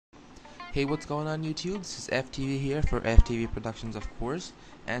Hey, what's going on YouTube? This is FTV here for FTV Productions, of course,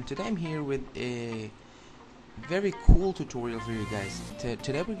 and today I'm here with a very cool tutorial for you guys.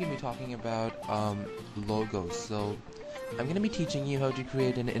 Today we're going to be talking about logos. So I'm going to be teaching you how to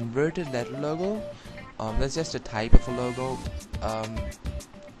create an inverted letter logo. That's just a type of a logo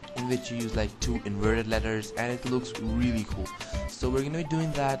in which you use like two inverted letters, and it looks really cool. So we're going to be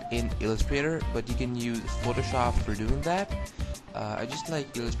doing that in Illustrator, but you can use Photoshop for doing that. I just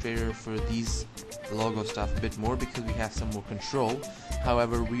like Illustrator for these logo stuff a bit more because we have some more control.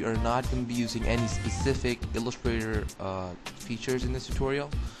 However, we are not going to be using any specific Illustrator features in this tutorial,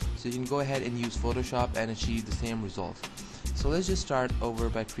 so you can go ahead and use Photoshop and achieve the same results. So let's just start over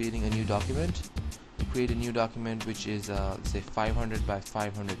by creating a new document. Create a new document which is let's say 500 by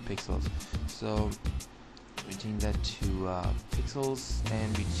 500 pixels. So we change that to pixels,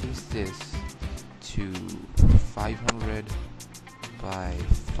 and we change this to 500 by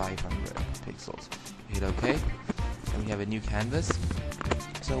 500 pixels. Hit OK, and we have a new canvas.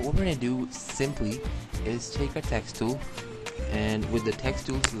 So what we're going to do simply is take our text tool, and with the text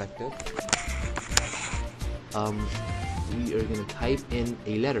tool selected, we are going to type in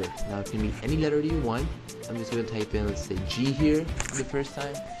a letter. Now it can be any letter you want. I'm just going to type in, let's say, G here for the first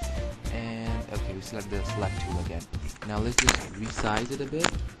time, and okay, we select the select tool again. Now let's just resize it a bit,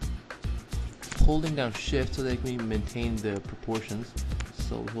 holding down shift so that we maintain the proportions.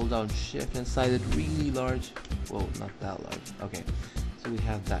 So hold down shift and size it really large. Well, not that large. Okay, so we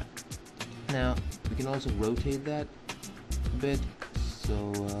have that. Now we can also rotate that a bit. So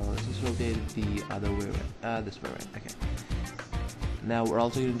let's just rotate it the other way around. This way around. Okay. Now we're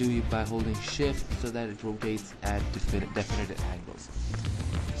also going to do it by holding shift so that it rotates at definite angles.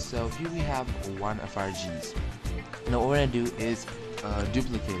 So here we have one of our G's. Now what we're going to do is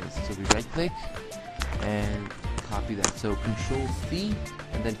duplicate it. So we right click and copy that. So Control C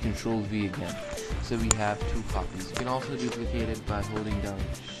and then Control V again. So we have two copies. You can also duplicate it by holding down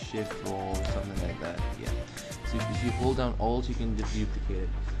Shift or something like that. Yeah. So if you hold down Alt, you can just duplicate it.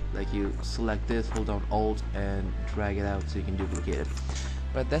 Like you select this, hold down Alt and drag it out so you can duplicate it.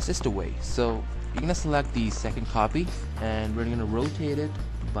 But that's just a way. So you're gonna select the second copy, and we're gonna rotate it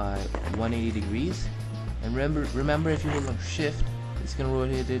by 180 degrees. And remember, if you hold on Shift, it's gonna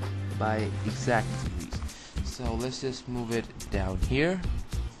rotate it by exact degrees. So let's just move it down here,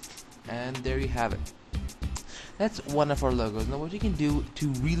 and there you have it. That's one of our logos. Now what you can do to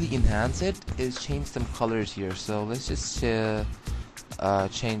really enhance it is change some colors here. So let's just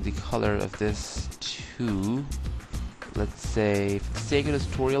change the color of this to, let's say, for the sake of this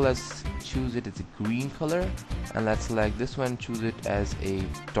tutorial, let's choose it as a green color, and let's select this one, choose it as a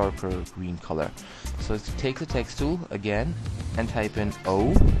darker green color. So let's take the text tool again and type in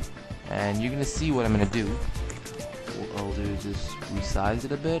O, and you're gonna see what I'm gonna do. What I'll do is just resize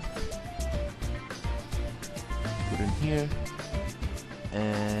it a bit, put it in here,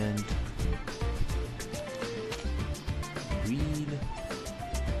 and read,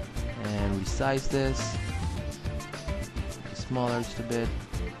 and resize this, make it smaller just a bit,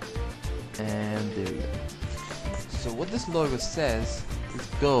 and there we go. So what this logo says is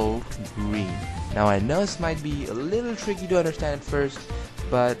go green. Now I know this might be a little tricky to understand at first,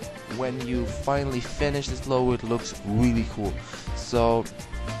 but when you finally finish this logo, it looks really cool. So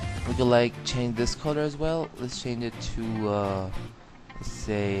we could like change this color as well. Let's change it to let's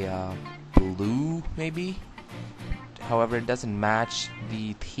say blue maybe. However, it doesn't match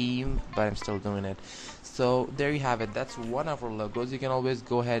the theme, but I'm still doing it. So there you have it. That's one of our logos. You can always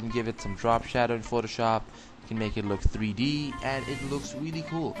go ahead and give it some drop shadow in Photoshop. You can make it look 3D, and it looks really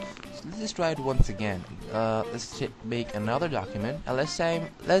cool. So let's just try it once again. Let's make another document, and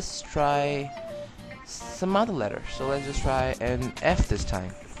let's try some other letter. So let's just try an F this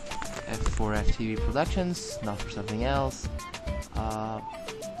time. F for FTV Productions, not for something else.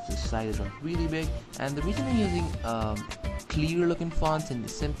 The size is really big, and the reason I'm using clear looking fonts and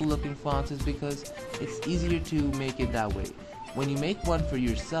simple looking fonts is because it's easier to make it that way. When you make one for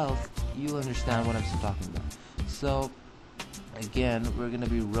yourself, you'll understand what I'm talking about. So again, we're going to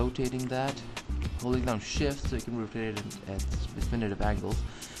be rotating that, holding down Shift so you can rotate it at definitive angles,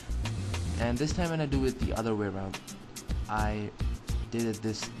 and this time I'm going to do it the other way around. I did it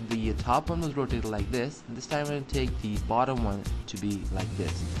the top one was rotated like this, and this time I'm going to take the bottom one to be like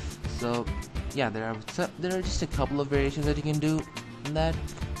this. So yeah, there are just a couple of variations that you can do in that.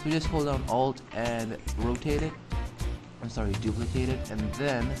 So just hold down Alt and rotate it. I'm sorry, duplicate it, and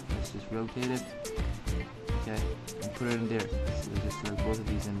then let's just rotate it. Okay, and put it in there. So just like both of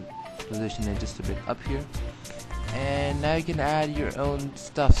these and position it just a bit up here. And now you can add your own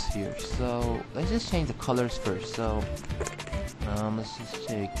stuffs here. So let's just change the colors first. So Let's just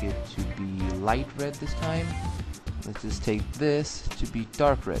take it to be light red this time. Let's just take this to be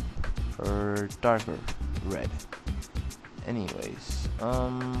dark red or darker red. Anyways,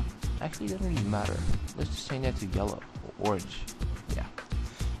 actually it doesn't really matter. Let's just change that to yellow or orange. Yeah.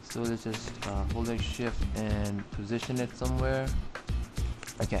 So let's just hold our shift and position it somewhere.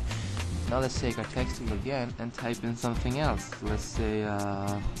 Okay. Now let's take our text tool again and type in something else. Let's say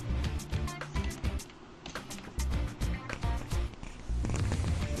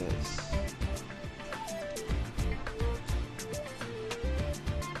this.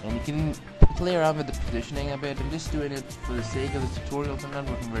 And you can play around with the positioning a bit. I'm just doing it for the sake of the tutorial, so I'm not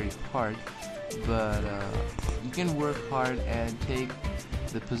working very hard. But you can work hard and take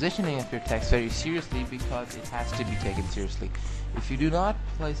the positioning of your text very seriously, because it has to be taken seriously. If you do not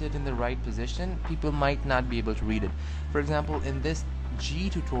place it in the right position, people might not be able to read it. For example, in this G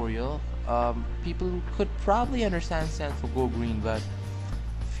tutorial, people could probably understand stands for go green, but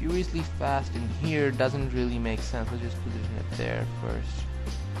furiously fast in here doesn't really make sense. Let's just position it there first.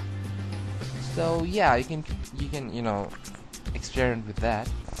 So yeah, you can experiment with that.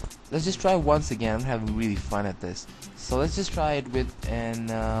 Let's just try once again. I'm having really fun at this. So let's just try it with an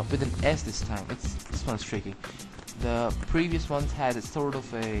S this time. This one's tricky. The previous ones had a sort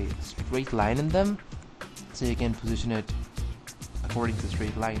of a straight line in them, so you can position it according to the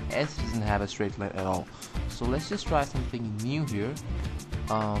straight line. S doesn't have a straight line at all. So let's just try something new here.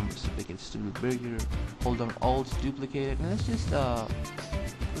 So make it just a little bigger. Hold down Alt, duplicate it, and let's just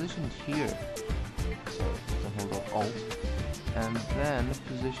position it here. So hold down Alt, and then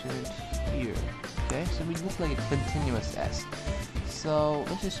position it here. Okay, so we look like a continuous S. So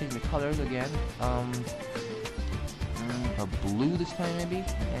let's just change the colors again. A blue this time maybe,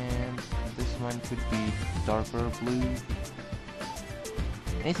 and this one could be darker blue.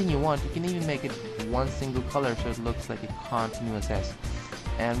 Anything you want. You can even make it one single color so it looks like a continuous S.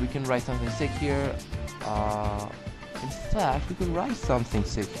 And we can write something sick here. In fact, we could write something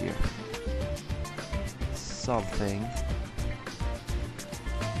sick here. Something.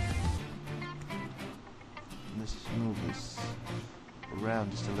 Let's move this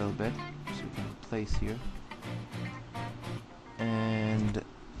around just a little bit so we can place here. And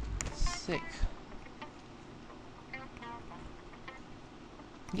sick.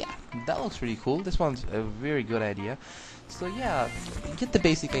 Yeah, that looks pretty cool. This one's a very good idea. So yeah, you get the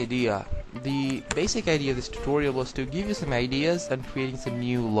basic idea. The basic idea of this tutorial was to give you some ideas and creating some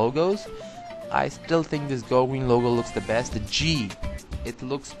new logos. I still think this Go Green logo looks the best. The G, it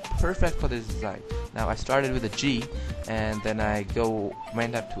looks perfect for this design. Now I started with a G, and then I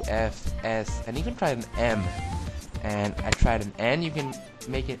went up to F, S, and even tried an M. And I tried an N. You can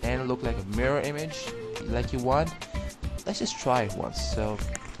make an N look like a mirror image, like you want. Let's just try it once. So,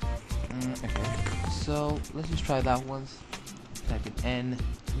 okay. So let's just try that once. Type an N.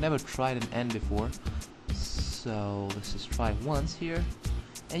 Never tried an N before. So let's just try once here.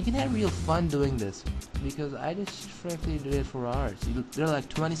 And you can have real fun doing this, because I just frankly did it for hours. There are like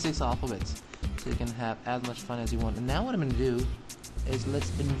 26 alphabets, so you can have as much fun as you want. And now what I'm gonna do is let's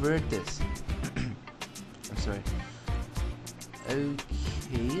invert this. I'm sorry.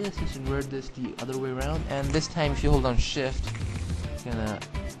 Okay, let's just invert this the other way around, and this time if you hold on shift, it's gonna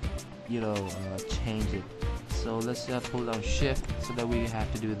change it. So let's hold down shift so that we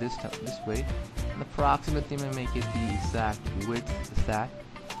have to do it this way, and approximately I'm gonna make it the exact width as that.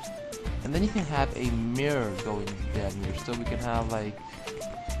 And then you can have a mirror going down here, so we can have like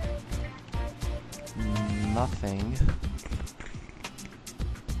nothing.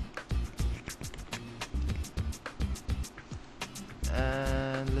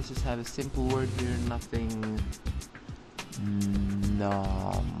 And let's just have a simple word here, nothing.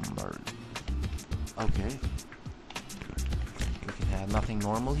 Number. Okay. We can have nothing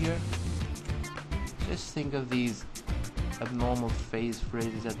normal here. Just think of these abnormal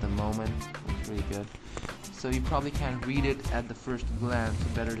phrases at the moment. It's really good. So you probably can't read it at the first glance, so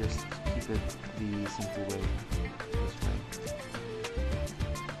better just keep it the simple way. This way.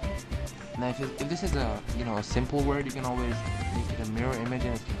 Now if this is a simple word, you can always make it a mirror image,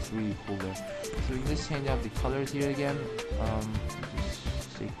 and it's really cool there. So we can just change out the colors here again.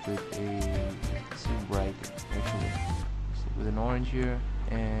 Just stick with a bright actually. Stick with an orange here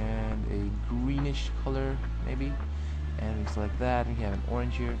and a greenish color maybe. And it's like that, and you have an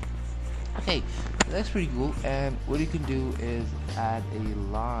orange here. Okay, that's pretty cool. And what you can do is add a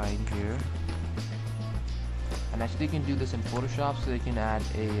line here. And actually you can do this in Photoshop, so you can add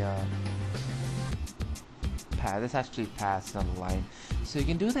a path. This actually paths on the line. So you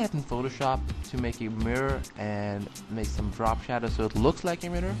can do that in Photoshop to make a mirror and make some drop shadow so it looks like a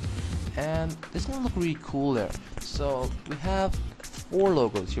mirror. and this one look really cool there. So we have 4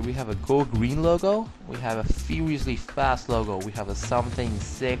 logos here. We have a Go Green logo, we have a Furiously Fast logo, we have a Something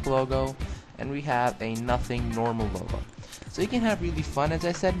Sick logo, and we have a Nothing Normal logo. So you can have really fun, as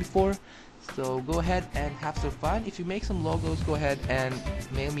I said before. So go ahead and have some fun. If you make some logos, go ahead and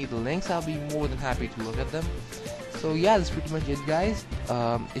mail me the links. I'll be more than happy to look at them. So yeah, that's pretty much it, guys.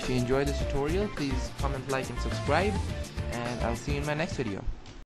 If you enjoyed this tutorial, please comment, like, and subscribe, and I'll see you in my next video.